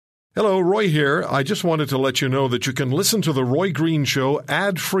Hello, Roy here. I just wanted to let you know that you can listen to The Roy Green Show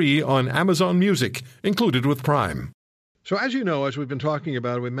ad-free on Amazon Music, included with Prime. So as you know, as we've been talking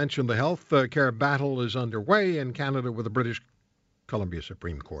about, we mentioned the health care battle is underway in Canada with the British Columbia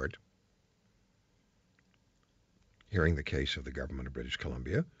Supreme Court hearing the case of the government of British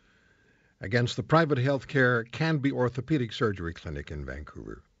Columbia against the private health care Canby Orthopedic Surgery Clinic in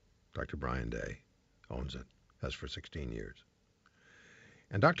Vancouver. Dr. Brian Day owns it, has for 16 years.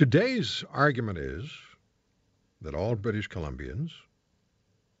 And Dr. Day's argument is that all British Columbians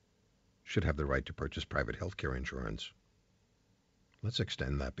should have the right to purchase private health care insurance. Let's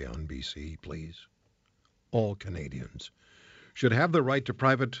extend that beyond BC, please. All Canadians should have the right to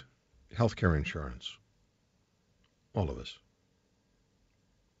private health care insurance. All of us.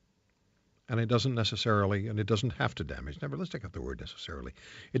 And it doesn't necessarily, and it doesn't have to damage, let's take out the word necessarily.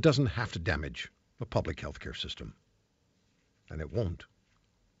 It doesn't have to damage the public health care system. And it won't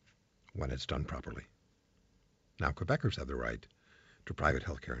when it's done properly. Now, Quebecers have the right to private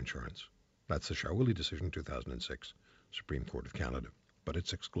health care insurance. That's the Shawilly decision, 2006, Supreme Court of Canada. But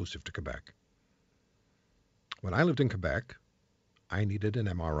it's exclusive to Quebec. When I lived in Quebec, I needed an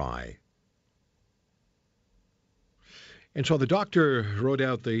MRI. And so the doctor wrote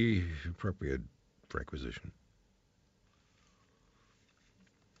out the appropriate requisition.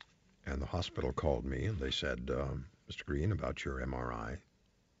 And the hospital called me and they said, Mr. Green, about your MRI,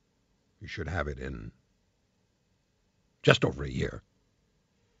 you should have it in just over a year.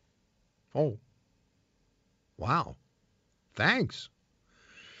 Oh, wow. Thanks.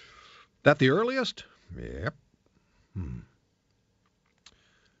 That the earliest? Yep.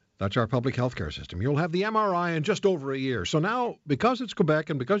 That's our public health care system. You'll have the MRI in just over a year. So now, because it's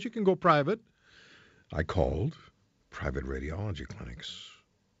Quebec and because you can go private, I called private radiology clinics.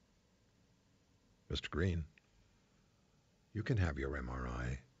 Mr. Green, you can have your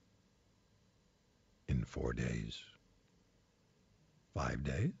MRI in 4 days. 5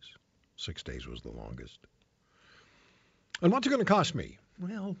 days? 6 days was the longest. And what's it going to cost me?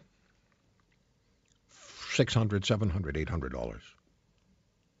 Well, $600, $700, $800.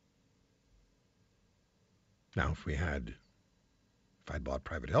 Now, if I'd bought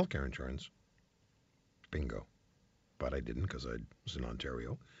private health care insurance, bingo. But I didn't because I was in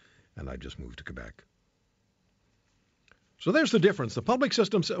Ontario, and I just moved to Quebec. So there's the difference. The public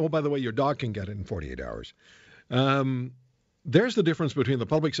system, oh, by the way, your dog can get it in 48 hours. There's the difference between the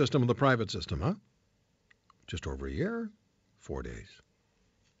public system and the private system, huh? Just over a year, 4 days.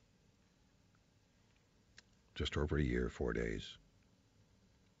 Just over a year, 4 days.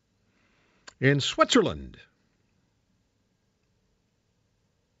 In Switzerland,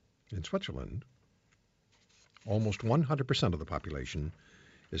 almost 100% of the population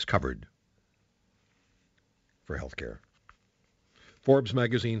is covered for health care. Forbes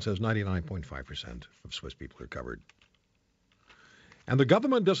magazine says 99.5% of Swiss people are covered. And the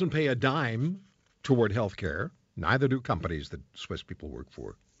government doesn't pay a dime toward health care. Neither do companies that Swiss people work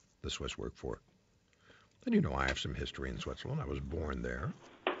for, the Swiss work for. And you know I have some history in Switzerland. I was born there.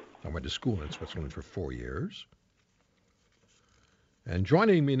 I went to school in Switzerland for 4 years. And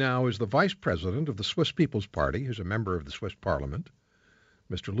joining me now is the vice president of the Swiss People's Party, who's a member of the Swiss Parliament,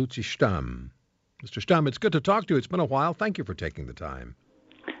 Mr. Luzi Stamm. Mr. Stamm, it's good to talk to you. It's been a while. Thank you for taking the time.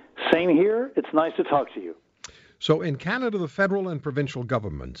 Same here. It's nice to talk to you. So in Canada, the federal and provincial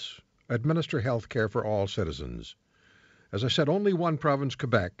governments administer health care for all citizens. As I said, only one province,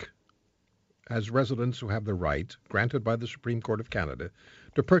 Quebec, has residents who have the right, granted by the Supreme Court of Canada,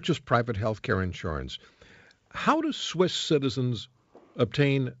 to purchase private health care insurance. How do Swiss citizens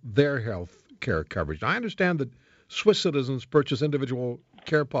obtain their health care coverage? I understand that Swiss citizens purchase individual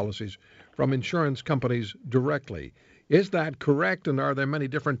care policies from insurance companies directly. Is that correct? And are there many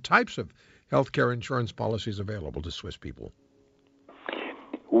different types of health care insurance policies available to Swiss people?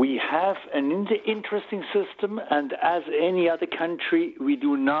 We have an interesting system, and as any other country, we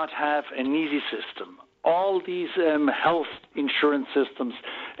do not have an easy system. All these health insurance systems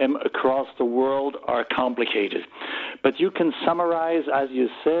across the world are complicated. But you can summarize, as you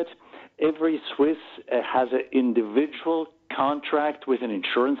said, every Swiss has an individual contract with an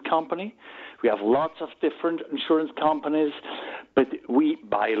insurance company. We have lots of different insurance companies, but we,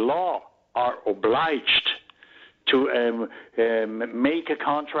 by law, are obliged to make a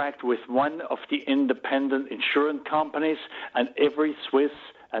contract with one of the independent insurance companies, and every Swiss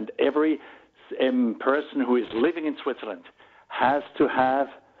and every person who is living in Switzerland has to have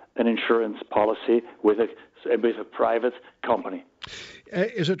an insurance policy with a private company.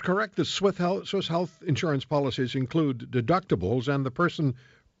 Is it correct that Swiss health insurance policies include deductibles, and the person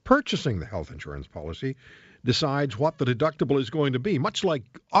purchasing the health insurance policy decides what the deductible is going to be, much like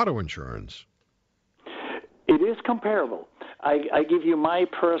auto insurance. It is comparable. I give you my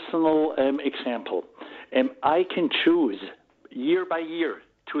personal example. I can choose year by year,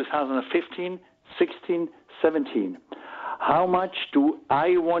 2015, 16, 17. How much do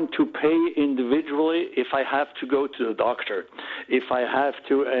I want to pay individually if I have to go to the doctor, if I have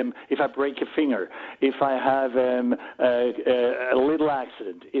to, if I break a finger, if I have a little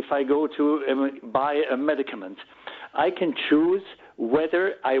accident, if I go to buy a medicament? I can choose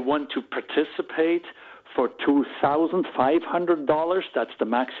whether I want to participate for $2,500, that's the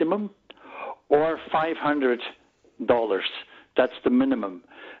maximum, or $500, that's the minimum.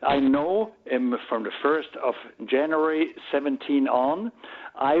 I know from the 1st of January 17 on,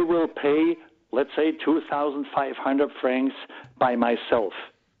 I will pay, let's say, 2,500 francs by myself.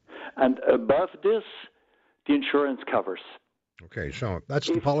 And above this, the insurance covers. Okay, so that's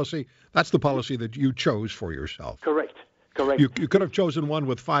the policy. That's the policy that you chose for yourself. Correct. You could have chosen one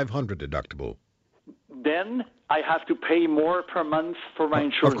with 500 deductible. Then I have to pay more per month for my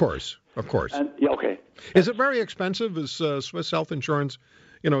insurance. Of course. And, yeah, okay. Is it very expensive? Is Swiss health insurance?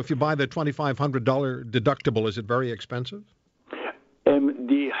 If you buy the $2,500 deductible, is it very expensive?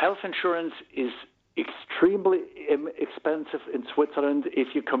 The health insurance is extremely expensive in Switzerland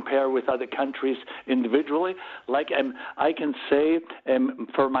if you compare with other countries individually. Like I can say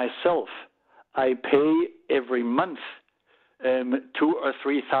for myself, I pay every month 2,000 or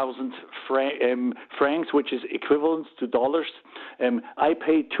 3,000 francs, which is equivalent to dollars. I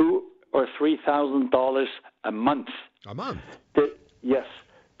pay $2,000 or $3,000 a month. A month? Yes.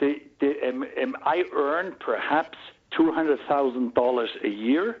 I earn perhaps $200,000 a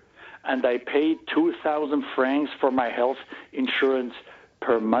year, and I pay 2,000 francs for my health insurance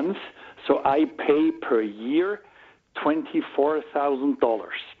per month. So I pay per year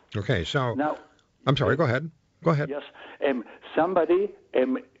 $24,000. Okay, so now I'm sorry. Go ahead. Yes, somebody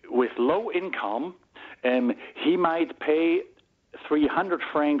with low income, he might pay 300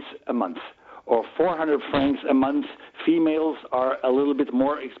 francs a month or 400 francs a month. Females are a little bit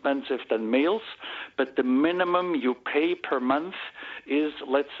more expensive than males, but the minimum you pay per month is,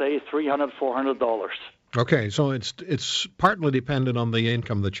 let's say, $300, $400. Okay, so it's partly dependent on the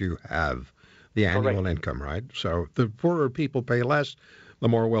income that you have, the annual income, right? So the poorer people pay less, the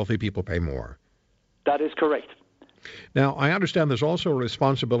more wealthy people pay more. That is correct. Now, I understand there's also a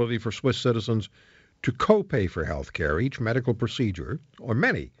responsibility for Swiss citizens to co-pay for health care. Each medical procedure, or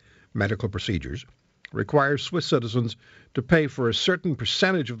many medical procedures, requires Swiss citizens to pay for a certain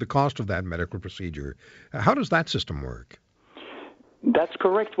percentage of the cost of that medical procedure. How does that system work? That's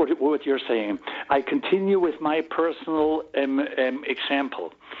correct, what you're saying. I continue with my personal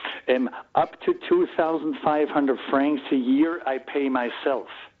example. Up to 2,500 francs a year I pay myself,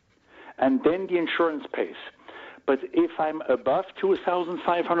 and then the insurance pays. But if I'm above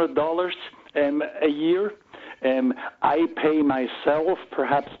 $2,500 a year, I pay myself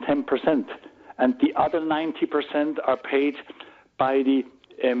perhaps 10%, and the other 90% are paid by the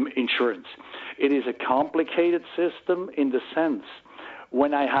insurance. It is a complicated system in the sense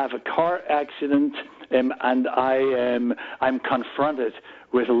when I have a car accident and I'm confronted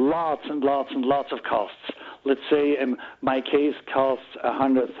with lots and lots and lots of costs. Let's say my case costs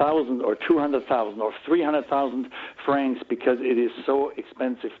 100,000 or 200,000 or 300,000 francs because it is so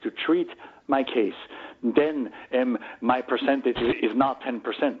expensive to treat my case. Then my percentage is not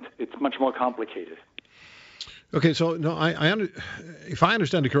 10%. It's much more complicated. Okay, so no, if I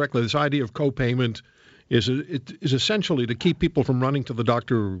understand it correctly, this idea of co-payment is essentially to keep people from running to the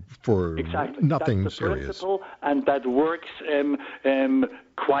doctor for nothing That's the serious. Principle, and that works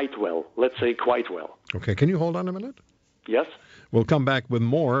quite well. Let's say quite well. Okay, can you hold on a minute? Yes. We'll come back with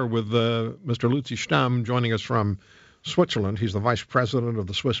more with Mr. Luzi Stamm joining us from Switzerland. He's the vice president of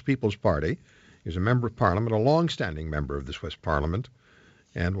the Swiss People's Party. He's a member of parliament, a long-standing member of the Swiss parliament.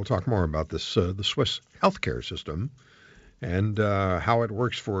 And we'll talk more about this, the Swiss healthcare system and how it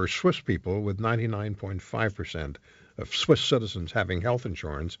works for Swiss people, with 99.5% of Swiss citizens having health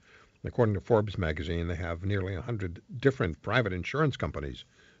insurance. According to Forbes magazine, they have nearly 100 different private insurance companies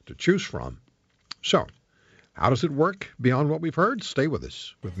to choose from. So, how does it work beyond what we've heard? Stay with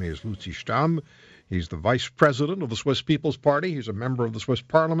us. With me is Luzi Stamm. He's the vice president of the Swiss People's Party. He's a member of the Swiss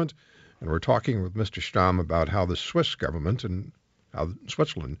Parliament. And we're talking with Mr. Stamm about how the Swiss government and how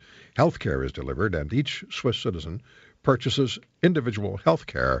Switzerland health care is delivered, and each Swiss citizen purchases individual health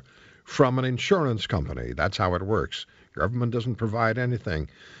care from an insurance company. That's how it works. Government doesn't provide anything.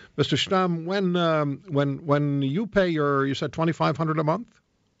 Mr. Stamm, when you pay you said $2,500 a month?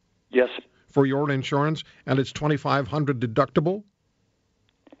 Yes. For your insurance, and it's $2,500 deductible?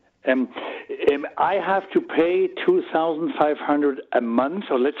 I have to pay $2,500 a month,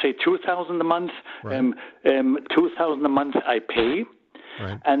 or let's say $2,000 a month. Right. $2,000 a month I pay.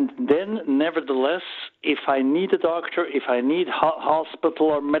 Right. And then, nevertheless, if I need a doctor, if I need hospital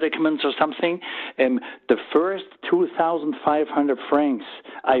or medicaments or something, the first 2,500 francs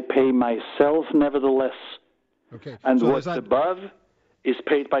I pay myself, nevertheless. Okay. And so what's above is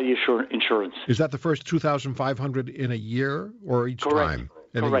paid by the insurance. Is that the first 2,500 in a year or each time?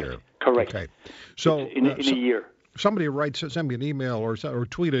 In Correct. a year. Correct. Okay. So in a year. Somebody sent me an email or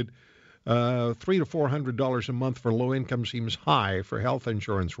tweeted, $300 to $400 a month for low income seems high for health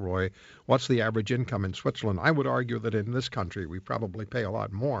insurance, Roy. What's the average income in Switzerland? I would argue that in this country we probably pay a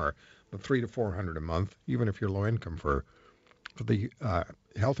lot more than $300 to $400 a month, even if you're low income for the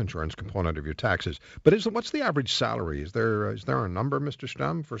health insurance component of your taxes. But what's the average salary? Is there a number, Mr.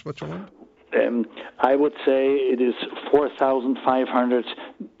 Stumm, for Switzerland? I would say it is 4,500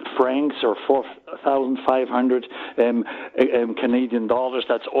 francs or 4,500 Canadian dollars.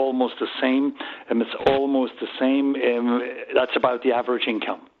 That's almost the same. It's almost the same. That's about the average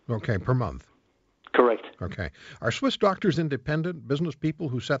income. Okay, per month. Correct. Okay. Are Swiss doctors independent business people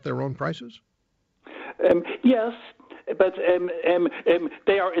who set their own prices? Yes. But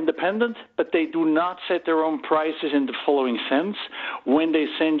they are independent, but they do not set their own prices in the following sense. When they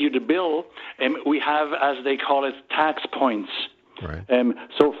send you the bill, we have, as they call it, tax points. Right.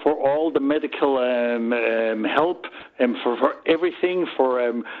 So for all the medical help, for everything,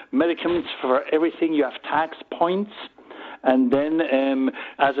 for medicaments, for everything, you have tax points. And then,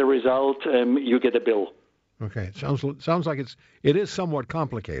 as a result, you get a bill. Okay, sounds like it is somewhat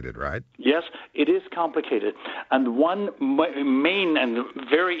complicated, right? Yes, it is complicated, and one main and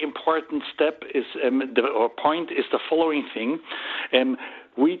very important step is point is the following thing.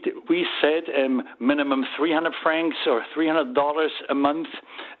 We said minimum 300 francs or $300 a month,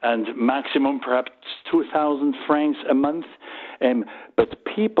 and maximum perhaps 2,000 francs a month. But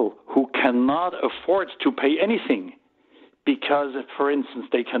people who cannot afford to pay anything, because, for instance,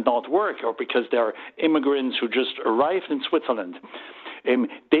 they cannot work or because they are immigrants who just arrived in Switzerland,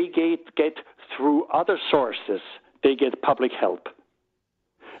 they get through other sources, they get public help.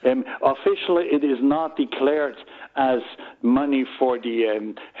 Officially, it is not declared as money for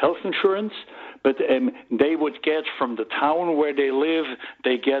the health insurance, but they would get from the town where they live,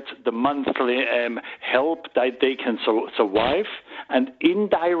 they get the monthly help that they can survive, and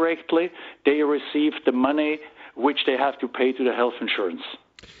indirectly they receive the money which they have to pay to the health insurance.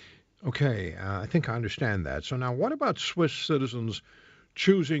 Okay, I think I understand that. So now what about Swiss citizens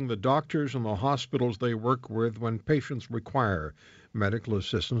choosing the doctors and the hospitals they work with when patients require medical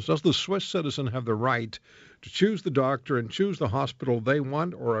assistance? Does the Swiss citizen have the right to choose the doctor and choose the hospital they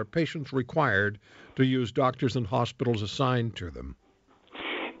want, or are patients required to use doctors and hospitals assigned to them?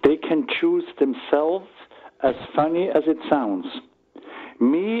 They can choose themselves, as funny as it sounds.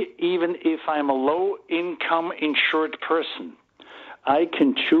 Me, even if I'm a low-income insured person, I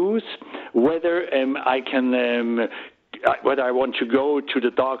can choose whether whether I want to go to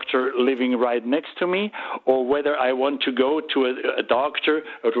the doctor living right next to me, or whether I want to go to a doctor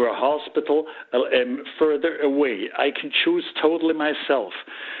or to a hospital further away. I can choose totally myself.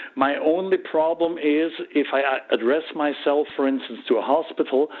 My only problem is if I address myself, for instance, to a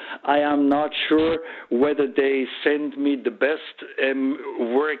hospital, I am not sure whether they send me the best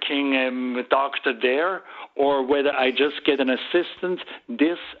working doctor there, or whether I just get an assistant.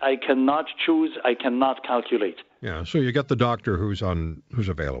 This I cannot choose. I cannot calculate. Yeah, so you get the doctor who's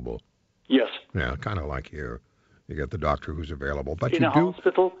available. Yes. Yeah, kind of like you. You get the doctor who's available, but in a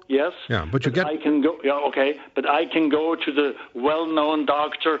hospital, yes. Yeah, but you get. I can go. Yeah, okay, but I can go to the well-known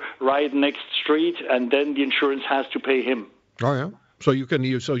doctor right next street, and then the insurance has to pay him. Oh yeah. So you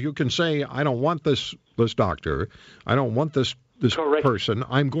can say, I don't want this doctor. I don't want this Correct. person.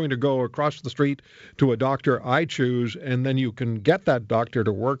 I'm going to go across the street to a doctor I choose, and then you can get that doctor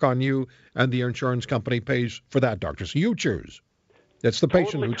to work on you, and the insurance company pays for that doctor. So you choose. It's the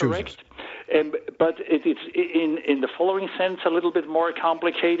patient who correct. chooses. But it's in the following sense a little bit more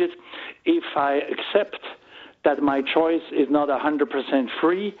complicated. If I accept that my choice is not 100%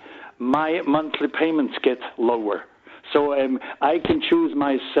 free, my monthly payments get lower. So I can choose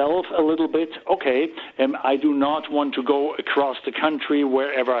myself a little bit. Okay, I do not want to go across the country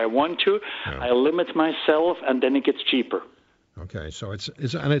wherever I want to. Yeah. I limit myself, and then it gets cheaper. Okay, so it's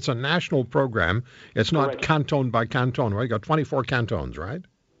a national program. It's not Correct. Canton by canton, right? You got 24 cantons, right?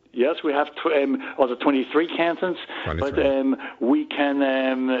 Yes, we have 23 cantons, 23. But we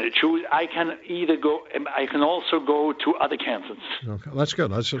can choose. I can either go. I can also go to other cantons. Okay, that's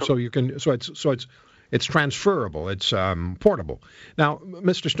good. So you can. So It's transferable. It's portable. Now,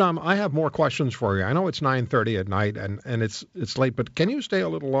 Mr. Stamm, I have more questions for you. I know it's 9:30 at night and it's late, but can you stay a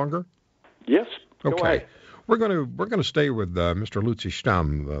little longer? Yes. Go Okay. ahead. We're going to stay with Mr. Lutzi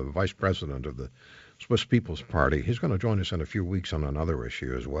Stamm, the vice president of the Swiss People's Party. He's going to join us in a few weeks on another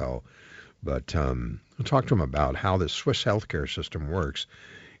issue as well. But we'll talk to him about how the Swiss healthcare system works.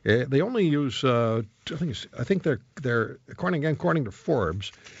 They only use, I think they're according to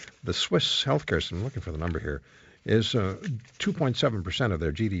Forbes, the Swiss healthcare system, I'm looking for the number here, is 2.7% of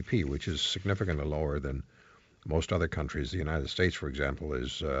their GDP, which is significantly lower than most other countries. The United States, for example,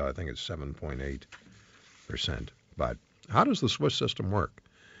 is, I think it's 7.8%. But how does the Swiss system work?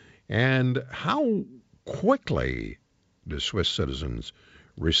 And how quickly do Swiss citizens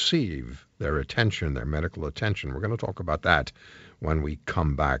receive their attention, their medical attention? We're going to talk about that when we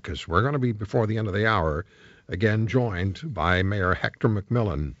come back, because we're going to be, before the end of the hour, again joined by Mayor Hector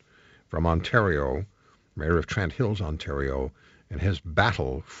McMillan from Ontario, Mayor of Trent Hills, Ontario, and his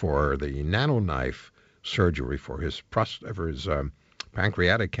battle for the nanoknife surgery for his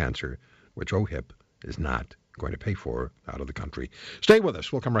pancreatic cancer, which OHIP is not going to pay for out of the country. Stay with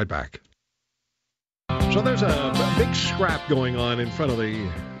us. We'll come right back. So there's a big scrap going on in front of the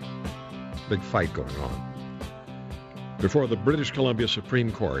big fight going on before the British Columbia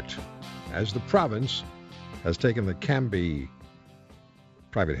Supreme Court, as the province has taken the Cambie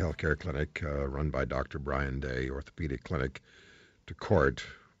private health care clinic run by Dr. Brian Day, orthopedic clinic, to court,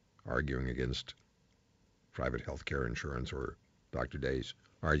 arguing against private health care insurance, or Dr. Day's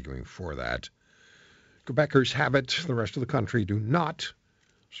arguing for that. Quebecers have it, the rest of the country do not.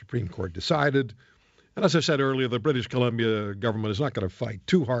 Supreme Court decided. And as I said earlier, the British Columbia government is not going to fight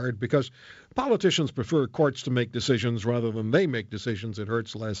too hard because politicians prefer courts to make decisions rather than they make decisions. It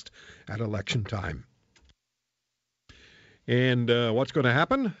hurts less at election time. And what's going to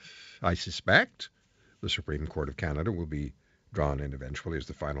happen? I suspect the Supreme Court of Canada will be drawn in eventually as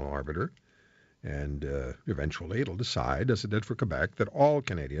the final arbiter. And eventually it'll decide, as it did for Quebec, that all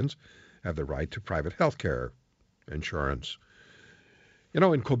Canadians have the right to private health care insurance. You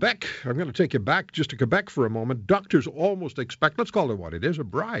know, in Quebec, I'm going to take you back just to Quebec for a moment. Doctors almost expect, let's call it what it is, a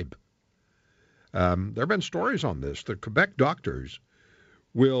bribe. There have been stories on this, that Quebec doctors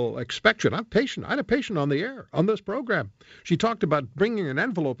will expect you. I had a patient on the air on this program. She talked about bringing an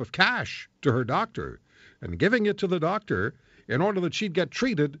envelope of cash to her doctor and giving it to the doctor in order that she'd get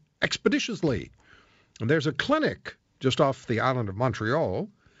treated expeditiously. And there's a clinic just off the island of Montreal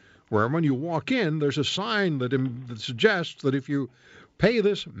where when you walk in, there's a sign that suggests that if you pay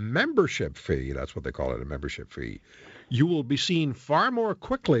this membership fee, that's what they call it, a membership fee, you will be seen far more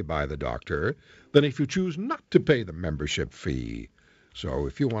quickly by the doctor than if you choose not to pay the membership fee. So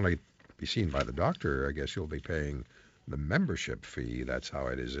if you want to be seen by the doctor, I guess you'll be paying the membership fee. That's how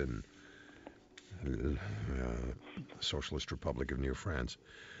it is in the Socialist Republic of New France.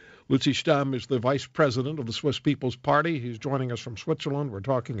 Lutzi Stamm is the vice president of the Swiss People's Party. He's joining us from Switzerland. We're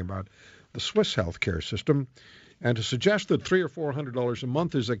talking about the Swiss healthcare system. And to suggest that $300 or $400 a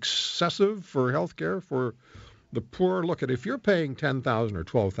month is excessive for health care for the poor, look, if you're paying $10,000 or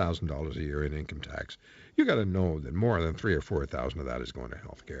 $12,000 a year in income tax, you got to know that more than $3,000 or $4,000 of that is going to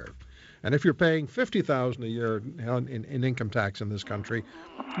health care. And if you're paying $50,000 a year in income tax in this country,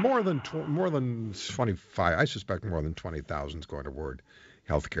 more than 25, I suspect more than 20,000 is going toward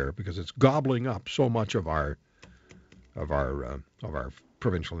health care because it's gobbling up so much of our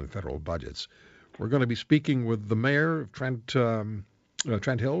provincial and federal budgets. We're going to be speaking with the mayor of Trent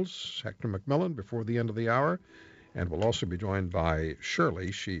Hills, Hector McMillan, before the end of the hour. And we'll also be joined by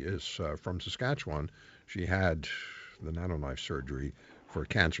Shirley. She is from Saskatchewan. She had the nanoknife surgery for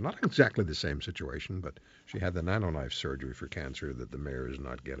cancer. Not exactly the same situation, but she had the nanoknife surgery for cancer that the mayor is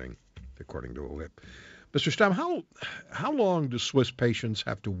not getting, according to OHIP. Mr. Stamm, how long do Swiss patients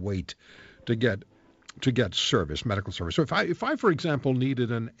have to wait to get service, medical service? So if I, for example,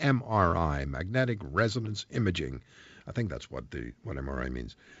 needed an MRI, magnetic resonance imaging, I think that's what MRI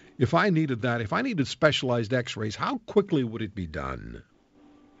means. If I needed that, if I needed specialized X-rays, how quickly would it be done?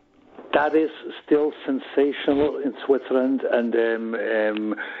 That is still sensational in Switzerland and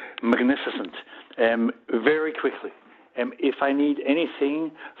magnificent. Very quickly. If I need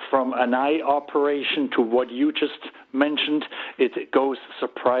anything from an eye operation to what you just mentioned, it goes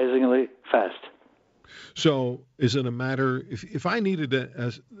surprisingly fast. So is it a matter, if I needed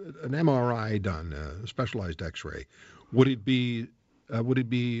an MRI done, a specialized X-ray, would it be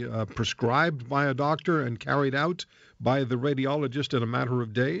prescribed by a doctor and carried out by the radiologist in a matter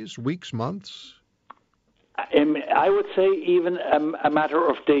of days, weeks, months? I would say even a matter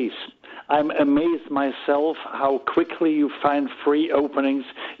of days. I'm amazed myself how quickly you find free openings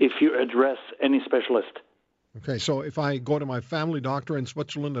if you address any specialist. Okay, so if I go to my family doctor in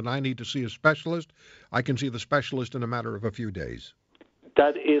Switzerland and I need to see a specialist, I can see the specialist in a matter of a few days.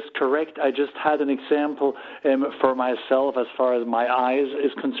 That is correct. I just had an example for myself as far as my eyes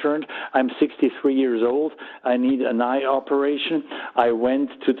is concerned. I'm 63 years old. I need an eye operation. I went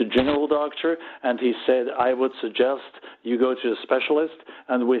to the general doctor, and he said, I would suggest you go to a specialist.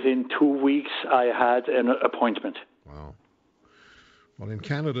 And within 2 weeks, I had an appointment. Wow. Well, in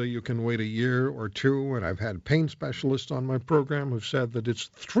Canada, you can wait a year or two, and I've had pain specialists on my program who've said that it's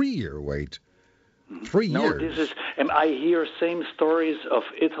 3-year wait. 3 years. No, this is. I hear same stories of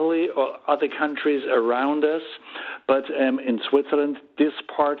Italy or other countries around us, but in Switzerland, this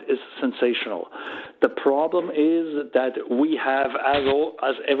part is sensational. The problem is that we have,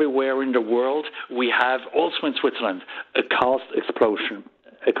 as everywhere in the world, we have also in Switzerland a cost explosion.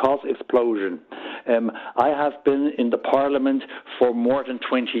 I have been in the parliament for more than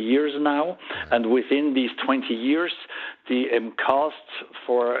 20 years now, and within these 20 years, the costs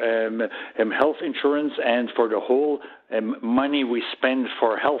for health insurance and for the whole money we spend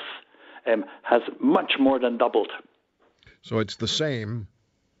for health has much more than doubled. So it's the same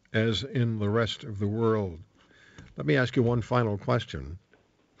as in the rest of the world. Let me ask you one final question.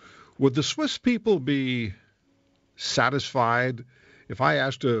 Would the Swiss people be satisfied if I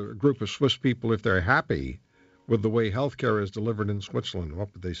asked a group of Swiss people if they're happy with the way healthcare is delivered in Switzerland?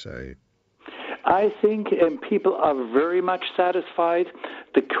 What would they say? I think people are very much satisfied.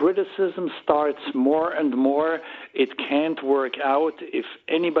 The criticism starts more and more. It can't work out if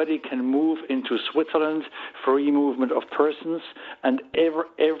anybody can move into Switzerland, free movement of persons, and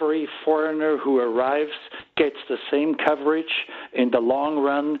every foreigner who arrives gets the same coverage. In the long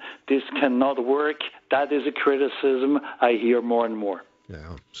run, this cannot work. That is a criticism I hear more and more.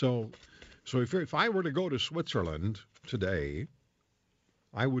 Yeah. So if I were to go to Switzerland today,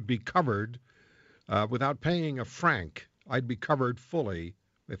 I would be covered without paying a franc. I'd be covered fully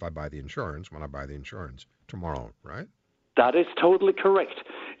if I buy the insurance, when I buy the insurance tomorrow, right? That is totally correct.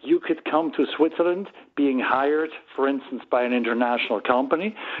 You could come to Switzerland being hired, for instance, by an international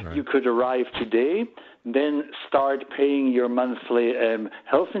company. Right. You could arrive today, then start paying your monthly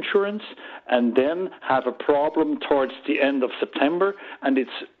health insurance, and then have a problem towards the end of September, and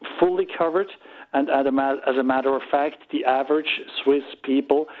it's fully covered. And as a matter of fact, the average Swiss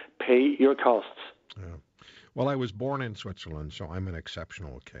people pay your costs. Yeah. Well, I was born in Switzerland, so I'm an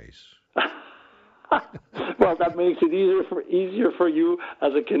exceptional case. Well, that makes it easier for you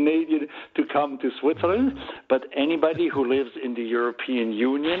as a Canadian to come to Switzerland. But anybody who lives in the European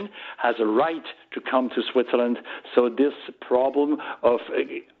Union has a right to come to Switzerland. So this problem of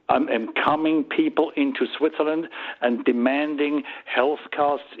coming people into Switzerland and demanding health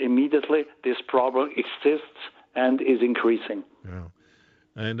costs immediately, this problem exists and is increasing. Yeah.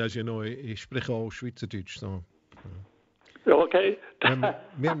 And as you know, ich spreche auch Schweizerdeutsch, so... Okay.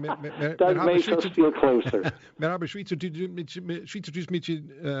 That makes us feel closer. Wir haben Schweizerdeutsch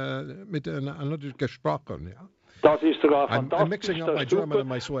mit einander gesprochen, ja. Das ist sogar fantastisch. I'm mixing up my German and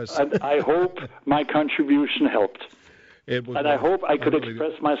my Swiss. And I hope my contribution helped. And I hope I could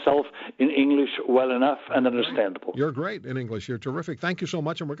express myself in English well enough and understandable. You're great in English. You're terrific. Thank you so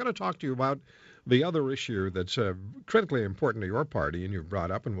much. And we're going to talk to you about the other issue that's critically important to your party, and you've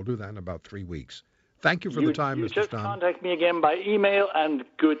brought up, and we'll do that in about 3 weeks. Thank you for the time, Mr. Stamm. Just contact me again by email, and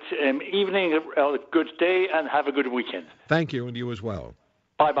good evening, good day, and have a good weekend. Thank you, and you as well.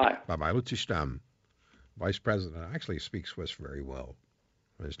 Bye-bye. Bye-bye. Lutzi Stamm, Vice President, actually speaks Swiss very well.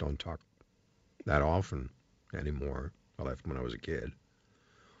 I just don't talk that often anymore. I left when I was a kid.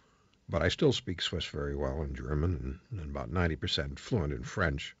 But I still speak Swiss very well, and German, and about 90% fluent in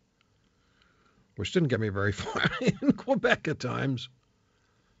French, which didn't get me very far in Quebec at times.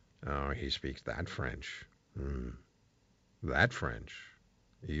 Oh, he speaks that French. That French.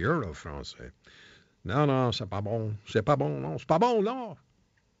 Euro-français. Non, c'est pas bon. C'est pas bon, non. C'est pas bon, non.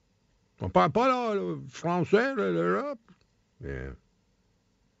 On parle pas le français de l'Europe. Yeah.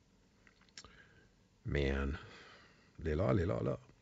 Man. Les là.